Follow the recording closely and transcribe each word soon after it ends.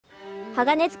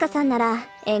鋼塚さんなら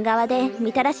縁側で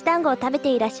みたらし団子を食べ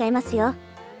ていらっしゃいますよ。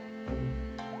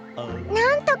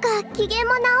なんとか機嫌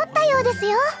も治ったようです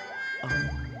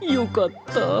よ。よかっ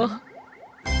た。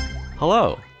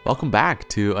Hello, welcome back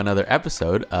to another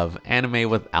episode of Anime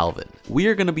with Alvin. We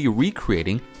are going to be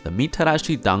recreating the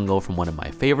Mitarashi Dango from one of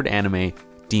my favorite anime,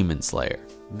 Demon Slayer.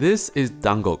 This is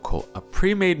dangoko, a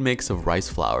pre-made mix of rice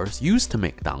flours used to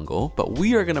make dango, but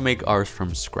we are going to make ours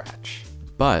from scratch.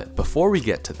 But before we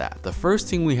get to that, the first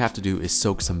thing we have to do is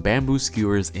soak some bamboo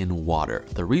skewers in water.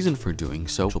 The reason for doing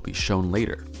so will be shown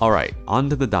later. Alright, on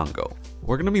to the dango.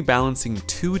 We're going to be balancing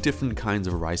two different kinds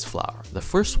of rice flour. The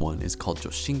first one is called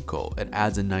joshinko. It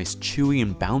adds a nice chewy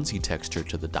and bouncy texture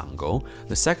to the dango.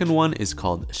 The second one is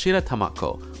called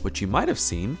shiratamako, which you might have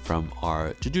seen from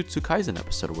our Jujutsu Kaisen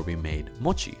episode where we made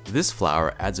mochi. This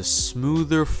flour adds a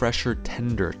smoother, fresher,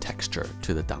 tender texture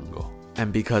to the dango.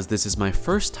 And because this is my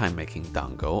first time making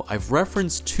dango, I've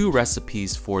referenced two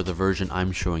recipes for the version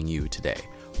I'm showing you today.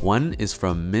 One is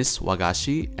from Miss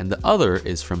Wagashi and the other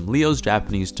is from Leo's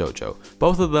Japanese Dojo.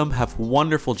 Both of them have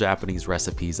wonderful Japanese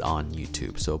recipes on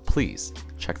YouTube, so please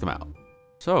check them out.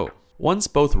 So, once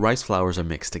both rice flours are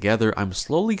mixed together, I'm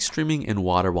slowly streaming in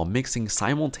water while mixing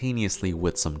simultaneously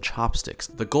with some chopsticks.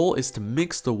 The goal is to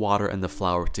mix the water and the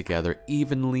flour together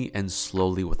evenly and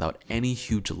slowly without any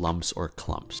huge lumps or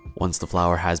clumps. Once the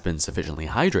flour has been sufficiently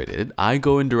hydrated, I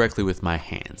go in directly with my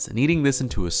hands, kneading this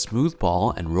into a smooth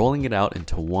ball and rolling it out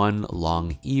into one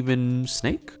long, even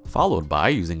snake, followed by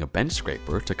using a bench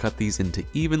scraper to cut these into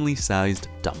evenly sized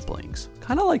dumplings,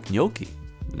 kind of like gnocchi.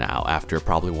 Now, after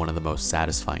probably one of the most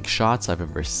satisfying shots I've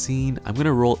ever seen, I'm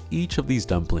gonna roll each of these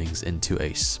dumplings into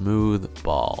a smooth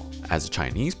ball. As a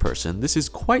Chinese person, this is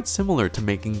quite similar to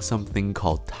making something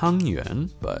called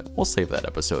tangyuan, but we'll save that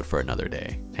episode for another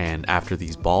day. And after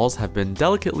these balls have been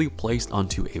delicately placed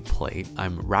onto a plate,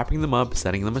 I'm wrapping them up,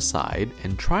 setting them aside,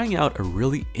 and trying out a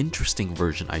really interesting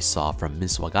version I saw from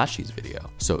Miss Wagashi's video.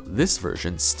 So this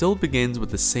version still begins with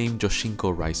the same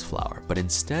joshinko rice flour, but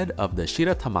instead of the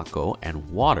shiratamako and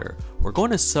water, we're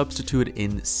going to substitute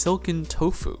in silken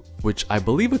tofu, which I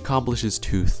believe accomplishes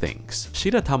two things.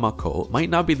 Shiratamako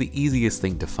might not be the easiest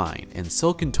thing to find, and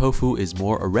silken tofu is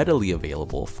more readily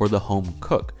available for the home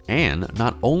cook. And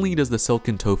not only does the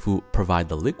silken tofu provide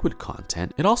the liquid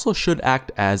content, it also should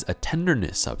act as a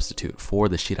tenderness substitute for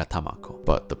the shiratamako.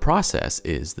 But the process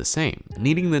is the same,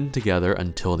 kneading them together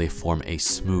until they form a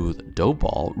smooth dough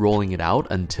ball, rolling it out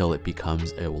until it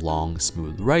becomes a long,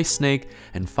 smooth rice snake,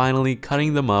 and finally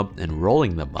cutting them up and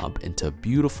rolling them up into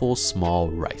beautiful small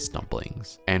rice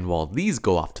dumplings. And while these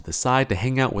go off to the side to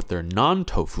hang out with their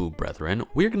non-tofu brethren,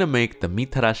 we're gonna make the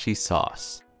Mitarashi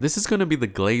sauce. This is going to be the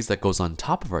glaze that goes on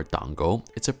top of our dango.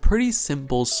 It's a pretty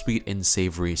simple sweet and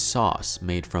savory sauce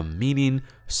made from mirin,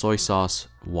 soy sauce,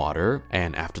 water,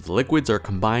 and after the liquids are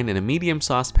combined in a medium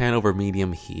saucepan over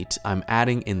medium heat, I'm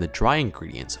adding in the dry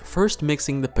ingredients, first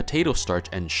mixing the potato starch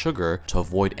and sugar to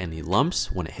avoid any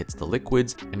lumps when it hits the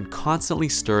liquids, and constantly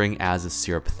stirring as the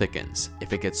syrup thickens.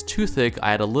 If it gets too thick,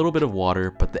 I add a little bit of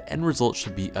water, but the end result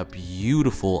should be a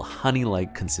beautiful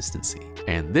honey-like consistency.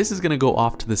 And this is going to go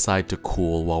off to the side to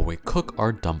cool while we cook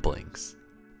our dumplings.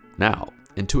 Now,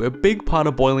 into a big pot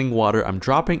of boiling water, I'm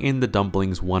dropping in the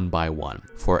dumplings one by one.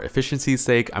 For efficiency's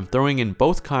sake, I'm throwing in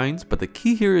both kinds, but the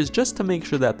key here is just to make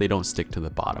sure that they don't stick to the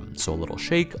bottom. So a little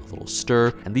shake, a little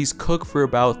stir, and these cook for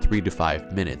about 3 to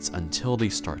 5 minutes until they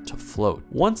start to float.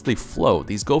 Once they float,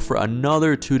 these go for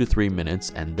another 2 to 3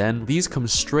 minutes, and then these come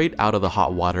straight out of the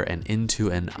hot water and into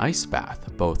an ice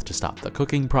bath, both to stop the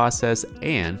cooking process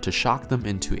and to shock them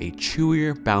into a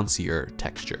chewier, bouncier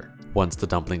texture. Once the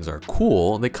dumplings are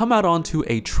cool, they come out onto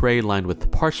a tray lined with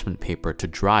parchment paper to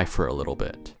dry for a little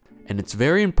bit. And it's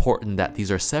very important that these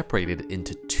are separated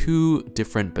into two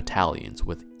different battalions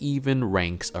with even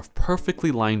ranks of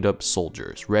perfectly lined up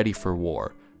soldiers ready for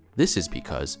war. This is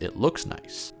because it looks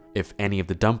nice. If any of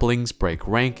the dumplings break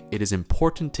rank, it is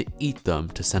important to eat them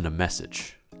to send a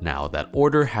message. Now that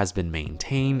order has been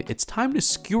maintained, it's time to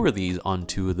skewer these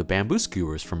onto the bamboo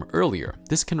skewers from earlier.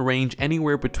 This can range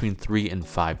anywhere between 3 and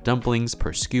 5 dumplings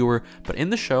per skewer, but in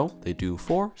the show, they do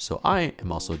 4, so I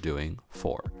am also doing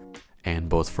 4. And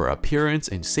both for appearance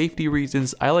and safety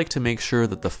reasons, I like to make sure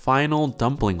that the final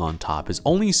dumpling on top is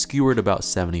only skewered about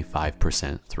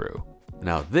 75% through.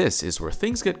 Now this is where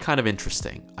things get kind of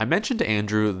interesting. I mentioned to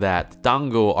Andrew that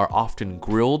dango are often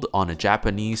grilled on a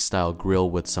Japanese style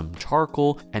grill with some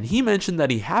charcoal, and he mentioned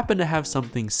that he happened to have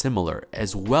something similar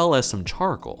as well as some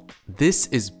charcoal. This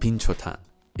is binchotan.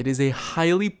 It is a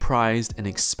highly prized and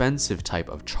expensive type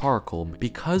of charcoal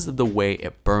because of the way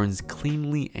it burns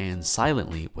cleanly and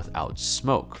silently without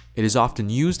smoke. It is often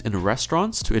used in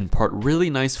restaurants to impart really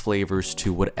nice flavors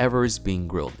to whatever is being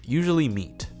grilled, usually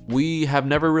meat. We have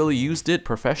never really used it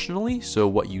professionally, so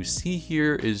what you see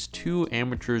here is two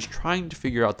amateurs trying to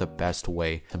figure out the best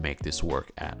way to make this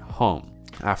work at home.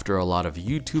 After a lot of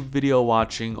YouTube video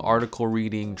watching, article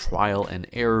reading, trial and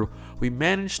error, we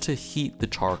managed to heat the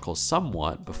charcoal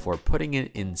somewhat before putting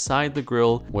it inside the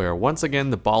grill, where once again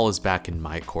the ball is back in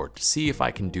my court to see if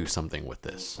I can do something with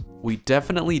this. We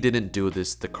definitely didn't do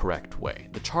this the correct way.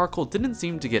 The charcoal didn't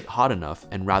seem to get hot enough,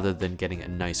 and rather than getting a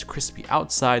nice crispy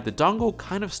outside, the dango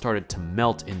kind of started to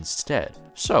melt instead.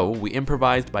 So we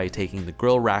improvised by taking the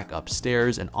grill rack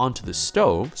upstairs and onto the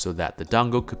stove so that the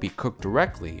dango could be cooked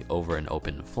directly over an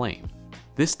open flame.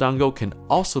 This dango can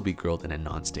also be grilled in a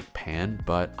non-stick pan,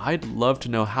 but I'd love to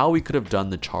know how we could have done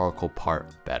the charcoal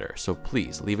part better, so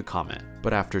please leave a comment.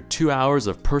 But after 2 hours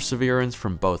of perseverance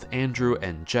from both Andrew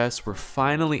and Jess, we're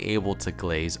finally able to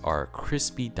glaze our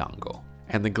crispy dango.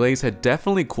 And the glaze had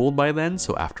definitely cooled by then,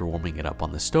 so after warming it up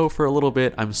on the stove for a little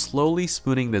bit, I'm slowly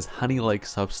spooning this honey-like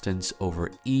substance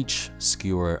over each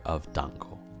skewer of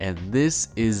dango. And this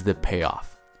is the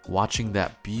payoff. Watching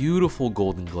that beautiful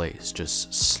golden glaze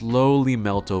just slowly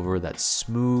melt over that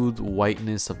smooth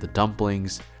whiteness of the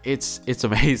dumplings, it's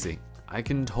amazing. I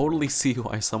can totally see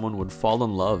why someone would fall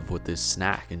in love with this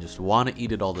snack and just want to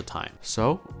eat it all the time.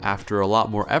 So, after a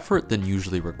lot more effort than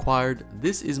usually required,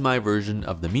 this is my version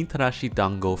of the Mitarashi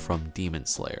Dango from Demon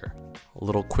Slayer. A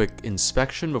little quick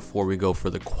inspection before we go for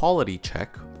the quality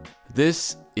check.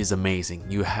 This is amazing.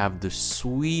 You have the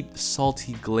sweet,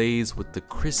 salty glaze with the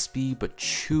crispy but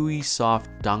chewy, soft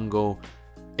dango.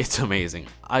 It's amazing.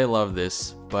 I love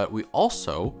this, but we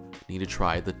also need to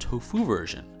try the tofu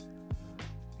version.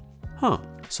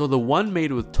 So the one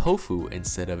made with tofu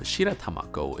instead of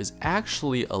shiratamako is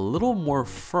actually a little more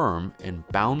firm and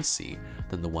bouncy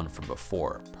than the one from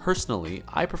before. Personally,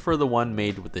 I prefer the one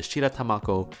made with the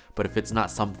shiratamako, but if it's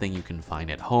not something you can find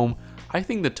at home, I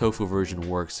think the tofu version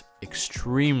works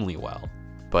extremely well.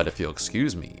 But if you'll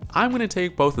excuse me, I'm gonna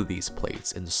take both of these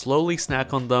plates and slowly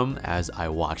snack on them as I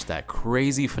watch that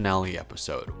crazy finale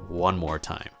episode one more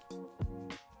time.